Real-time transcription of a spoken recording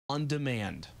on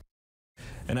demand.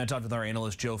 And I talked with our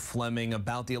analyst Joe Fleming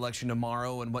about the election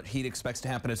tomorrow and what he expects to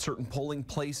happen at certain polling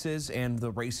places and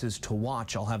the races to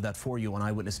watch. I'll have that for you on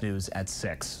Eyewitness News at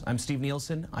 6. I'm Steve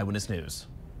Nielsen, Eyewitness News.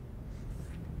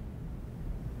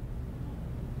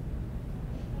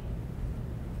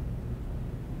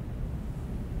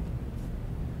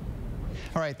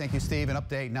 All right, thank you, Steve. An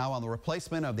update now on the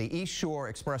replacement of the East Shore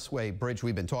Expressway bridge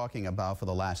we've been talking about for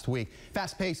the last week.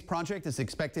 Fast-paced project is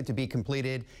expected to be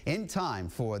completed in time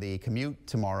for the commute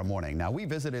tomorrow morning. Now, we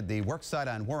visited the work site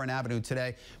on Warren Avenue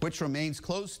today, which remains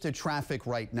closed to traffic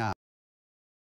right now.